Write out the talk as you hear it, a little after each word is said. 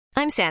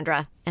I'm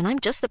Sandra, and I'm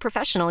just the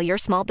professional your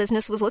small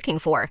business was looking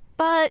for.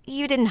 But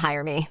you didn't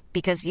hire me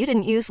because you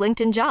didn't use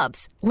LinkedIn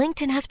Jobs.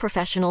 LinkedIn has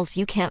professionals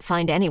you can't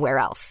find anywhere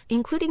else,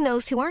 including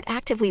those who aren't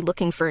actively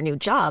looking for a new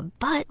job,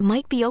 but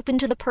might be open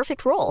to the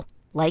perfect role,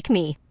 like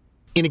me.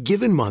 In a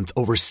given month,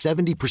 over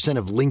 70%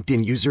 of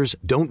LinkedIn users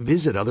don't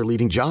visit other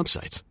leading job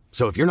sites.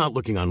 So if you're not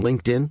looking on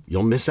LinkedIn,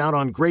 you'll miss out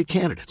on great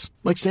candidates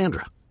like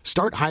Sandra.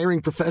 Start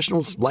hiring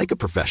professionals like a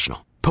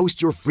professional.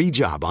 Post your free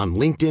job on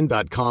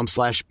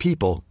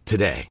linkedin.com/people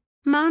today.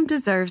 Mom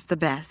deserves the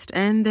best,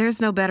 and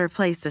there's no better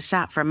place to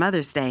shop for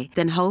Mother's Day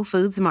than Whole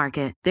Foods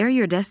Market. They're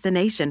your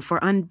destination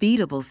for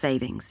unbeatable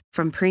savings,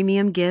 from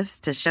premium gifts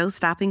to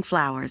show-stopping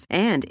flowers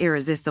and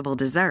irresistible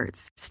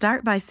desserts.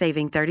 Start by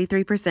saving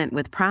 33%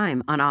 with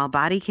Prime on all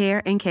body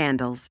care and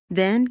candles.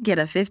 Then get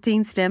a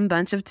 15-stem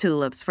bunch of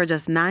tulips for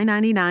just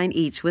 $9.99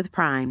 each with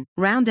Prime.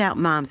 Round out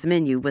Mom's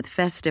menu with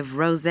festive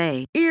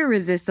rosé,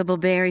 irresistible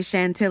berry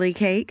chantilly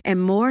cake,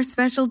 and more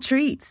special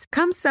treats.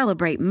 Come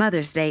celebrate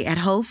Mother's Day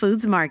at Whole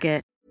Foods Market.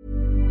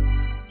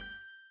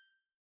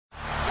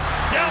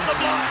 Down the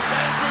block,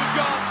 Andrew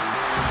John.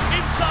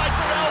 Inside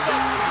for Elba.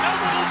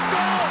 Elba will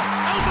score.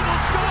 Elba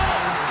will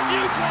score.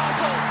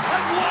 Newcastle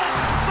have won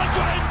the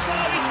Grand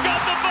Final. He's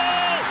got the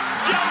ball.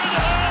 Jared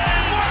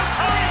Hayes.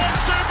 Oh,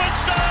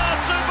 superstar,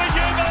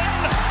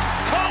 superhuman.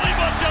 Collie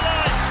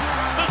Modulite.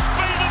 The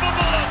speed of a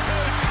bullet.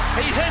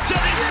 He hits it.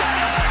 He's got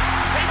it.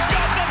 He's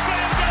got the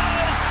field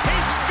goal.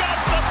 He's got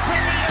the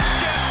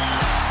premiership.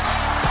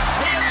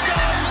 He has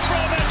gone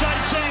from, as I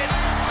said,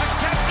 a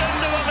captain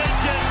to a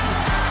legend.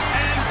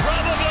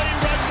 Probably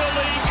rugby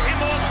league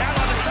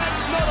immortality.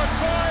 That's not a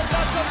try,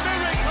 that's a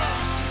miracle.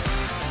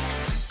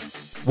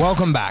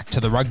 Welcome back to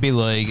the Rugby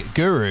League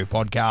Guru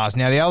podcast.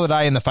 Now, the other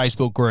day in the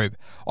Facebook group,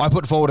 I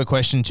put forward a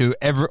question to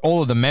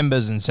all of the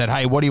members and said,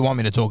 hey, what do you want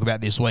me to talk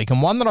about this week?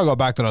 And one that I got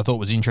back that I thought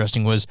was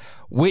interesting was,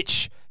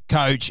 which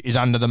coach is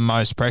under the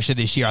most pressure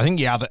this year? I think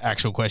the other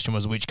actual question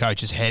was, which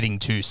coach is heading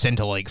to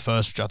Centre League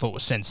first, which I thought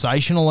was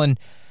sensational. And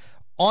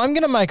I'm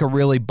going to make a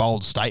really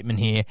bold statement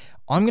here.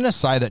 I'm going to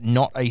say that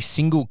not a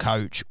single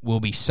coach will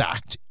be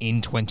sacked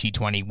in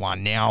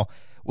 2021. Now,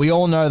 we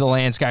all know the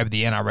landscape of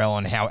the NRL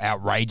and how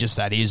outrageous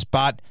that is,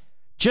 but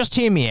just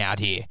hear me out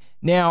here.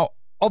 Now,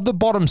 of the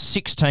bottom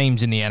 6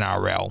 teams in the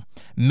NRL,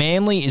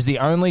 Manly is the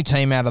only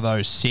team out of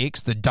those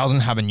 6 that doesn't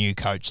have a new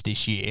coach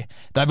this year.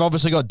 They've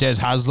obviously got Des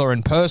Hasler,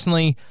 and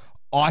personally,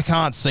 I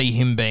can't see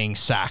him being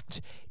sacked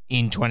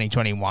in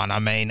 2021. I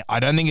mean, I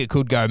don't think it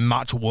could go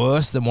much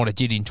worse than what it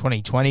did in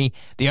 2020.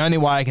 The only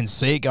way I can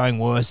see it going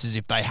worse is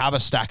if they have a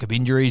stack of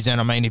injuries. And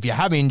I mean, if you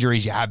have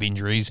injuries, you have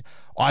injuries.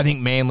 I think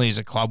Manly as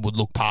a club would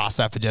look past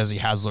that for Desi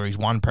Hasler. He's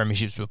won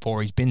premierships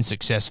before. He's been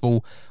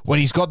successful. When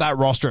he's got that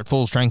roster at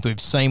full strength,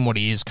 we've seen what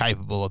he is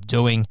capable of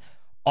doing.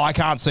 I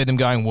can't see them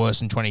going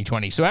worse in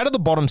 2020. So out of the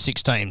bottom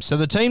 6 teams, so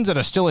the teams that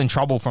are still in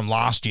trouble from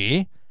last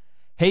year,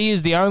 he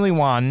is the only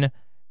one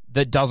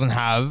that doesn't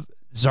have...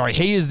 Sorry,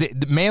 he is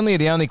Manly are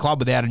the only club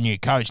without a new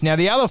coach. Now,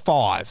 the other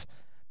 5,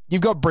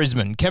 you've got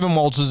Brisbane. Kevin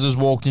Walters has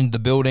walked into the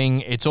building.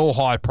 It's all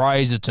high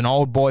praise. It's an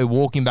old boy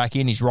walking back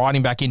in. He's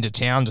riding back into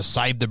town to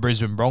save the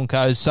Brisbane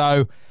Broncos.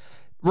 So,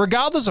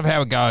 regardless of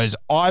how it goes,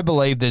 I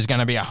believe there's going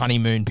to be a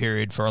honeymoon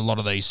period for a lot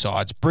of these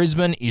sides.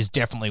 Brisbane is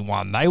definitely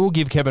one. They will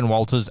give Kevin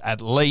Walters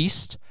at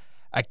least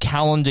a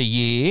calendar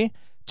year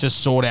to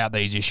sort out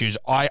these issues.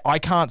 I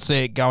can't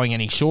see it going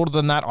any shorter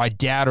than that. I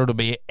doubt it'll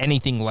be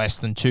anything less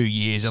than 2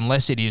 years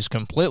unless it is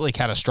completely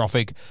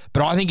catastrophic.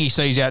 But I think he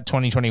sees out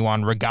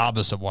 2021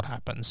 regardless of what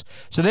happens.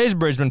 So there's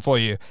Brisbane for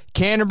you.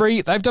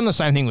 Canterbury, they've done the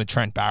same thing with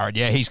Trent Barrett.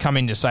 Yeah, he's come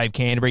in to save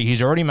Canterbury.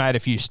 He's already made a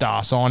few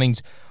star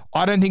signings.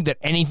 I don't think that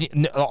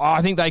anything...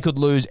 I think they could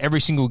lose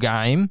every single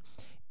game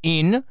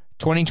in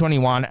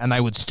 2021, and they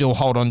would still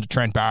hold on to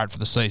Trent Barrett for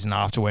the season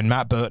after when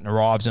Matt Burton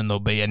arrives, and there'll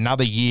be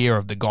another year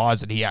of the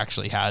guys that he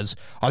actually has.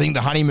 I think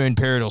the honeymoon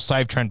period will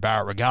save Trent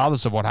Barrett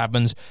regardless of what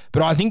happens,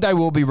 but I think they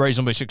will be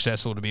reasonably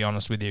successful, to be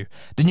honest with you.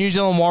 The New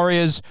Zealand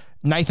Warriors,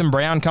 Nathan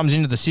Brown comes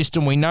into the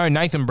system. We know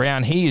Nathan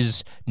Brown, he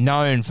is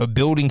known for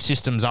building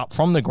systems up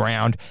from the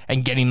ground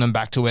and getting them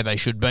back to where they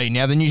should be.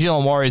 Now, the New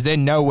Zealand Warriors, they're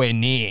nowhere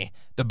near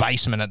the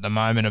basement at the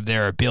moment of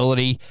their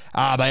ability. They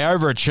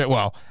overachieved.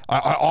 Well,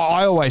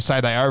 I always say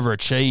they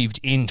overachieved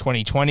in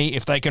 2020.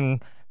 If they can,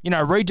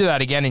 redo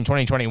that again in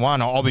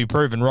 2021, I'll be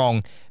proven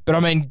wrong. But I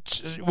mean,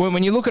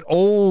 when you look at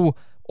all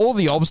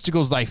the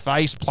obstacles they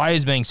faced,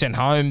 players being sent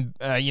home,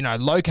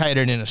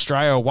 located in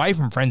Australia, away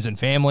from friends and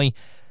family,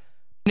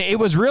 it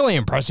was really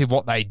impressive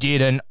what they did,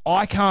 and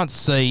I can't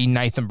see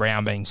Nathan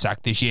Brown being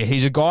sacked this year.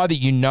 He's a guy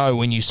that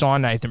when you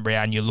sign Nathan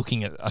Brown, you're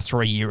looking at a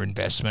 3-year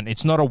investment.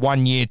 It's not a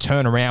 1-year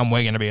turnaround,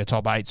 we're going to be a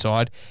top 8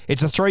 side.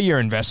 It's a 3-year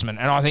investment,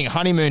 and I think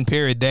honeymoon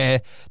period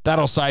there,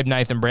 that'll save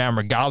Nathan Brown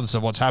regardless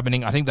of what's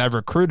happening. I think they've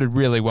recruited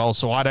really well,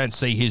 so I don't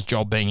see his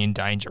job being in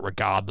danger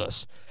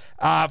regardless.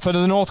 For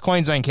the North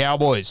Queensland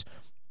Cowboys,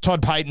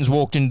 Todd Payton's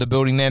walked into the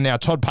building there. Now,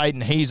 Todd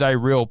Payton, he's a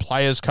real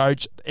players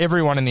coach.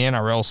 Everyone in the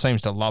NRL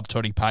seems to love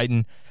Toddy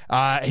Payton.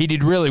 He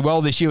did really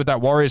well this year with that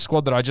Warriors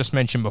squad that I just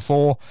mentioned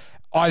before.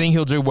 I think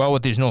he'll do well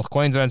with this North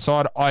Queensland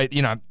side.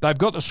 They've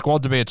got the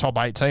squad to be a top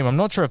 8 team. I'm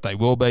not sure if they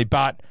will be,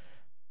 but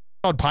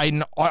Todd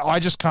Payten, I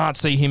just can't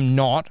see him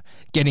not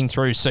getting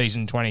through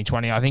season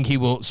 2020. I think he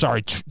will,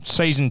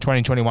 season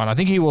 2021. I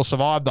think he will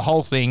survive the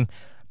whole thing,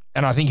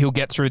 and I think he'll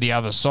get through the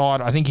other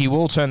side. I think he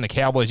will turn the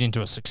Cowboys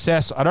into a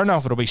success. I don't know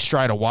if it'll be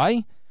straight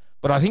away,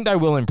 but I think they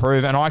will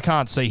improve, and I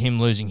can't see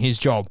him losing his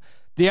job.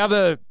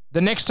 The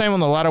next team on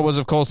the ladder was,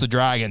 of course, the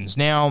Dragons.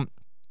 Now,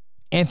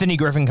 Anthony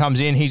Griffin comes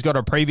in. He's got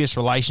a previous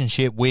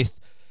relationship with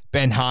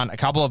Ben Hunt, a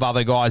couple of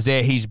other guys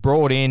there. He's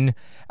brought in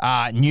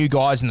new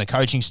guys in the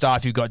coaching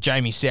staff. You've got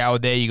Jamie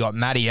Soward there. You've got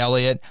Matty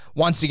Elliott.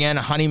 Once again,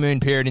 a honeymoon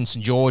period in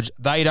St. George.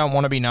 They don't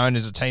want to be known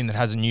as a team that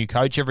has a new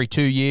coach every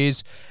 2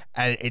 years.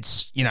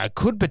 It's,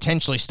 could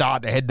potentially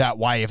start to head that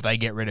way if they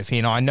get rid of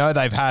him. I know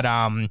they've had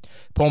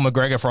Paul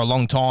McGregor for a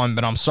long time,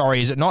 but I'm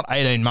sorry, is it not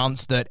 18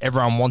 months that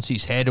everyone wants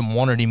his head and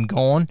wanted him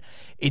gone?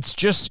 It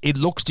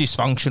looks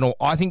dysfunctional.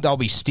 I think they'll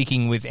be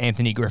sticking with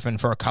Anthony Griffin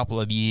for a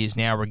couple of years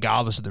now,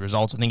 regardless of the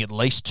results. I think at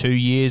least 2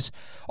 years.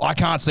 I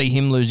can't see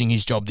him losing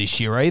his job this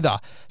year either.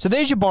 So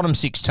there's your bottom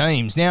 6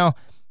 teams. Now,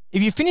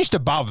 if you finished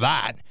above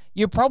that,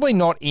 you're probably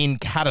not in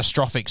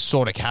catastrophic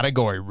sort of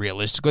category,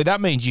 realistically. That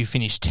means you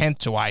finished 10th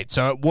to 8th.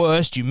 So at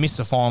worst, you missed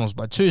the finals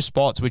by 2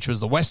 spots, which was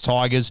the West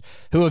Tigers,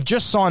 who have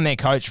just signed their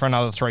coach for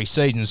another 3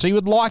 seasons. So you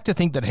would like to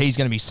think that he's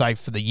going to be safe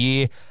for the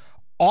year.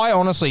 I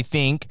honestly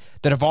think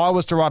that if I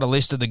was to write a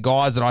list of the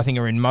guys that I think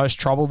are in most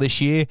trouble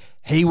this year,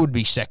 he would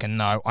be second,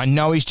 though. I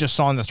know he's just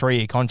signed the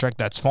 3-year contract.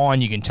 That's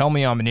fine. You can tell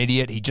me I'm an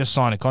idiot. He just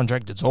signed a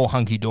contract. It's all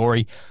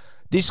hunky-dory.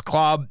 This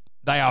club,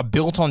 they are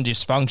built on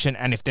dysfunction,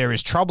 and if there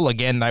is trouble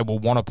again, they will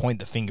want to point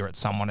the finger at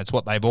someone. It's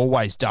what they've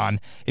always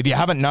done. If you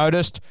haven't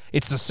noticed,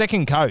 it's the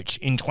second coach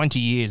in 20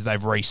 years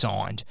they've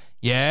re-signed.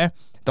 Yeah?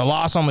 The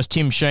last one was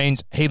Tim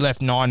Sheens. He left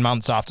 9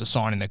 months after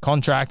signing the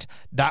contract.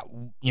 That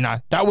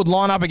would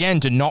line up again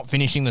to not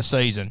finishing the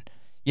season.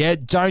 Yeah,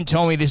 don't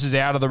tell me this is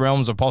out of the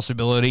realms of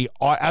possibility.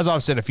 As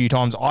I've said a few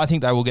times, I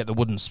think they will get the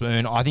wooden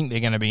spoon. I think they're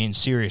going to be in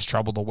serious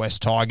trouble, the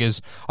West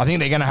Tigers. I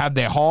think they're going to have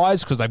their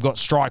highs because they've got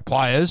strike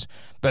players,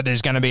 but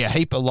there's going to be a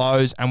heap of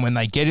lows, and when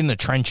they get in the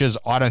trenches,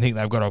 I don't think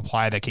they've got a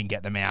player that can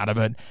get them out of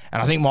it.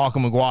 And I think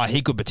Michael Maguire,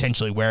 he could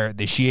potentially wear it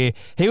this year.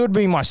 He would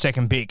be my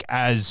second pick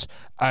as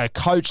a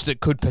coach that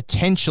could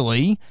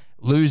potentially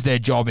lose their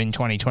job in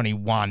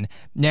 2021.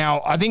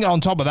 Now, I think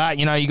on top of that,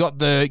 you got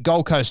the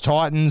Gold Coast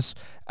Titans.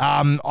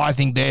 I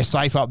think they're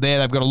safe up there.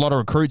 They've got a lot of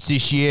recruits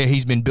this year.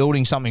 He's been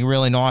building something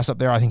really nice up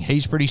there. I think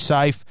he's pretty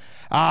safe.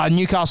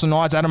 Newcastle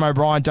Knights, Adam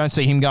O'Brien, don't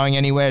see him going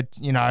anywhere.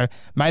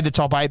 Made the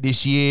top 8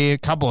 this year. A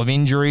couple of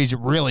injuries,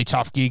 really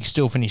tough gig.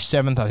 Still finished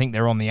 7th. I think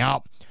they're on the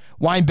up.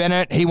 Wayne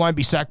Bennett, he won't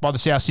be sacked by the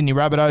South Sydney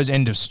Rabbitohs.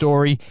 End of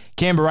story.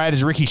 Canberra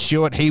Raiders, Ricky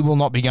Stewart, he will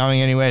not be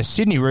going anywhere.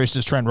 Sydney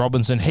Roosters, Trent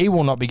Robinson, he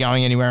will not be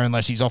going anywhere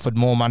unless he's offered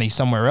more money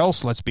somewhere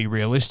else. Let's be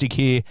realistic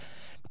here.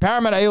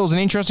 Parramatta Eels, an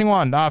interesting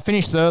one.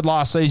 Finished 3rd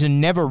last season.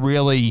 Never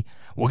really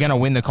were going to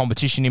win the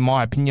competition, in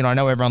my opinion. I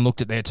know everyone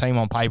looked at their team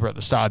on paper at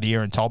the start of the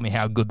year and told me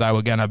how good they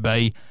were going to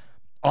be.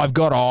 I've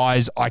got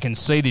eyes. I can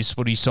see this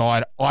footy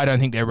side. I don't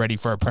think they're ready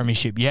for a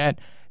premiership yet.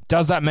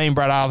 Does that mean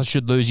Brad Arthur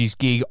should lose his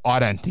gig? I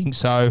don't think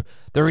so.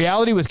 The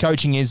reality with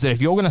coaching is that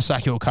if you're going to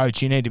sack your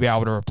coach, you need to be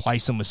able to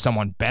replace them with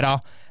someone better.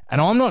 And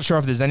I'm not sure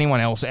if there's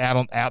anyone else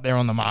out there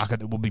on the market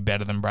that will be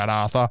better than Brad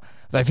Arthur.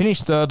 They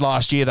finished 3rd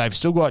last year. They've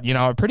still got,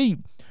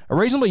 a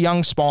reasonably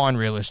young spine,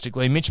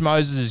 realistically. Mitch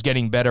Moses is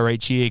getting better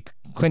each year.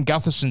 Clint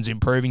Gutherson's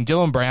improving.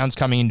 Dylan Brown's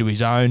coming into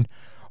his own.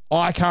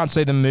 I can't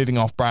see them moving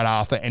off Brad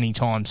Arthur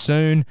anytime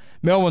soon.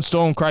 Melbourne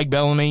Storm, Craig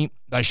Bellamy,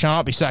 they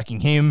shan't be sacking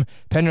him.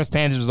 Penrith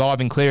Panthers with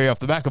Ivan Cleary off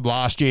the back of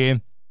last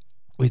year.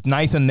 With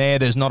Nathan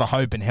there's not a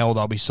hope in hell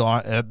they'll be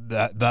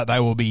that they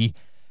will be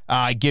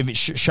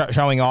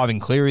showing Ivan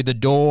Cleary the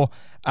door.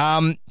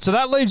 So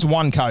that leaves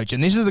one coach,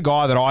 and this is the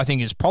guy that I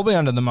think is probably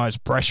under the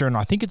most pressure, and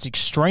I think it's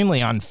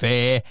extremely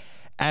unfair,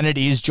 and it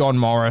is John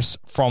Morris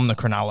from the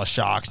Cronulla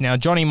Sharks. Now,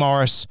 Johnny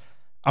Morris,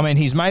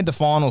 he's made the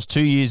finals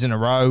 2 years in a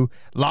row.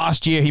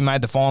 Last year, he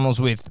made the finals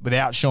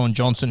without Sean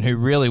Johnson, who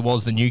really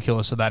was the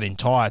nucleus of that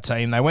entire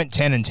team. They went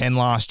 10-10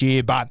 last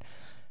year, but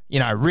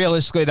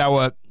realistically,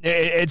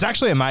 it's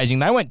actually amazing.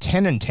 They went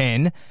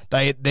 10-10.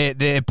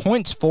 Their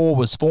points for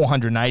was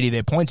 480.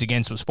 Their points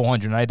against was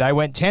 480. They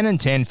went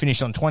 10-10,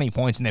 finished on 20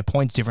 points, and their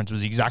points difference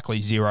was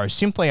exactly 0.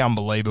 Simply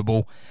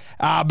unbelievable.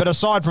 But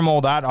aside from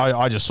all that,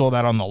 I just saw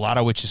that on the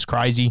ladder, which is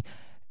crazy.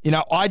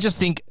 I just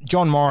think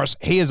John Morris,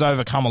 he has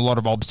overcome a lot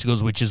of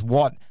obstacles, which is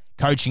what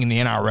coaching in the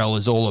NRL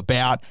is all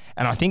about.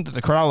 And I think that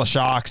the Cronulla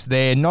Sharks,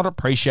 they're not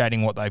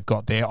appreciating what they've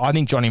got there. I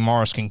think Johnny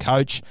Morris can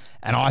coach,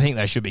 and I think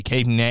they should be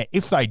keeping there.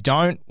 If they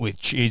don't,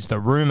 which is the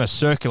rumour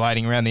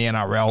circulating around the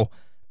NRL,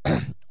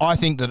 I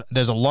think that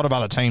there's a lot of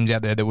other teams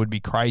out there that would be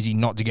crazy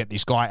not to get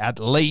this guy at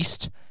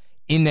least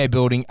in their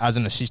building as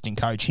an assistant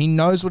coach. He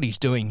knows what he's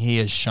doing. He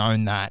has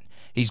shown that.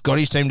 He's got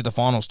his team to the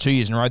finals 2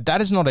 years in a row.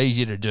 That is not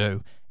easy to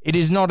do. It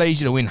is not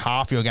easy to win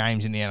half your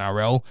games in the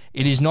NRL.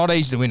 It is not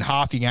easy to win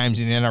half your games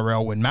in the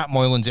NRL when Matt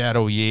Moylan's out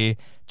all year,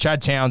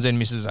 Chad Townsend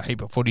misses a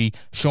heap of footy,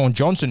 Sean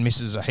Johnson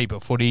misses a heap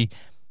of footy.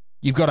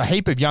 You've got a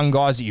heap of young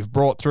guys that you've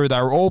brought through.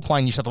 They were all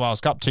playing New South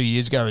Wales Cup 2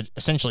 years ago,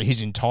 essentially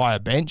his entire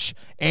bench.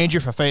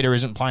 Andrew Fafita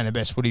isn't playing the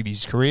best footy of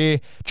his career.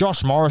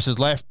 Josh Morris has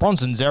left.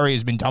 Bronson Xerri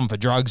has been done for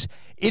drugs.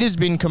 It has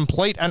been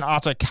complete and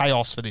utter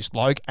chaos for this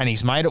bloke, and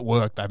he's made it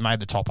work. They've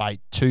made the top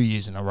 8 2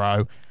 years in a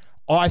row.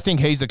 I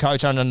think he's the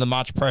coach under the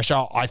much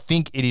pressure. I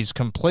think it is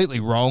completely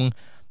wrong.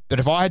 But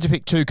if I had to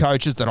pick 2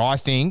 coaches that I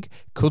think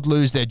could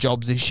lose their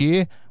jobs this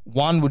year,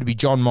 1 would be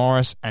John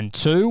Morris, and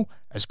 2,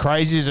 as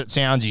crazy as it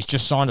sounds, he's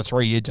just signed a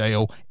 3-year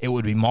deal, it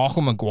would be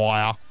Michael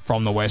Maguire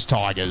from the West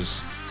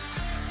Tigers.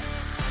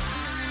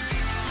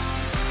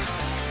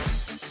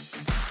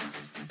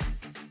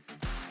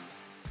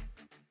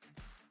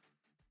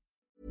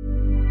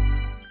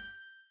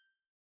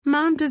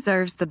 Mom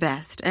deserves the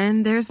best,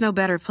 and there's no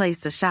better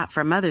place to shop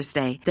for Mother's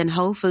Day than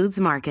Whole Foods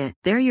Market.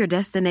 They're your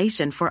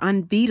destination for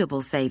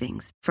unbeatable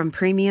savings, from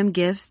premium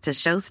gifts to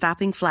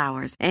show-stopping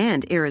flowers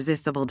and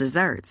irresistible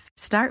desserts.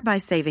 Start by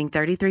saving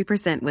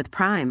 33% with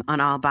Prime on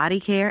all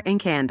body care and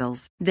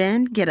candles.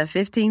 Then get a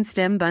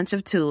 15-stem bunch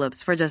of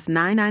tulips for just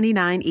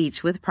 $9.99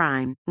 each with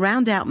Prime.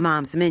 Round out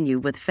Mom's menu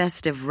with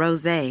festive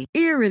rosé,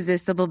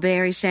 irresistible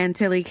berry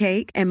chantilly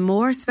cake, and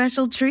more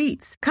special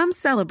treats. Come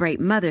celebrate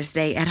Mother's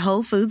Day at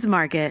Whole Foods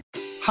Market.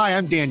 Hi,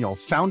 I'm Daniel,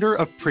 founder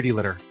of Pretty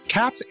Litter.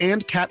 Cats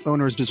and cat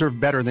owners deserve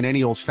better than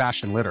any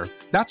old-fashioned litter.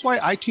 That's why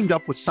I teamed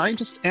up with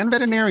scientists and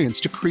veterinarians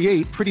to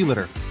create Pretty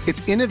Litter.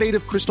 Its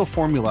innovative crystal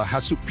formula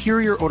has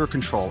superior odor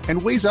control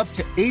and weighs up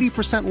to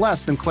 80%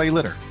 less than clay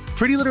litter.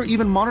 Pretty Litter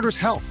even monitors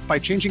health by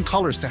changing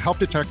colors to help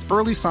detect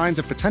early signs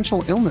of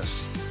potential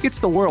illness. It's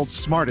the world's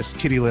smartest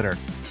kitty litter.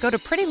 Go to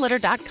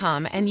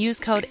prettylitter.com and use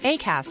code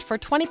ACAST for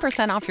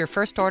 20% off your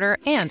first order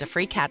and a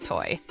free cat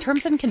toy.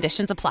 Terms and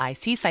conditions apply.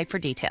 See site for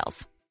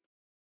details.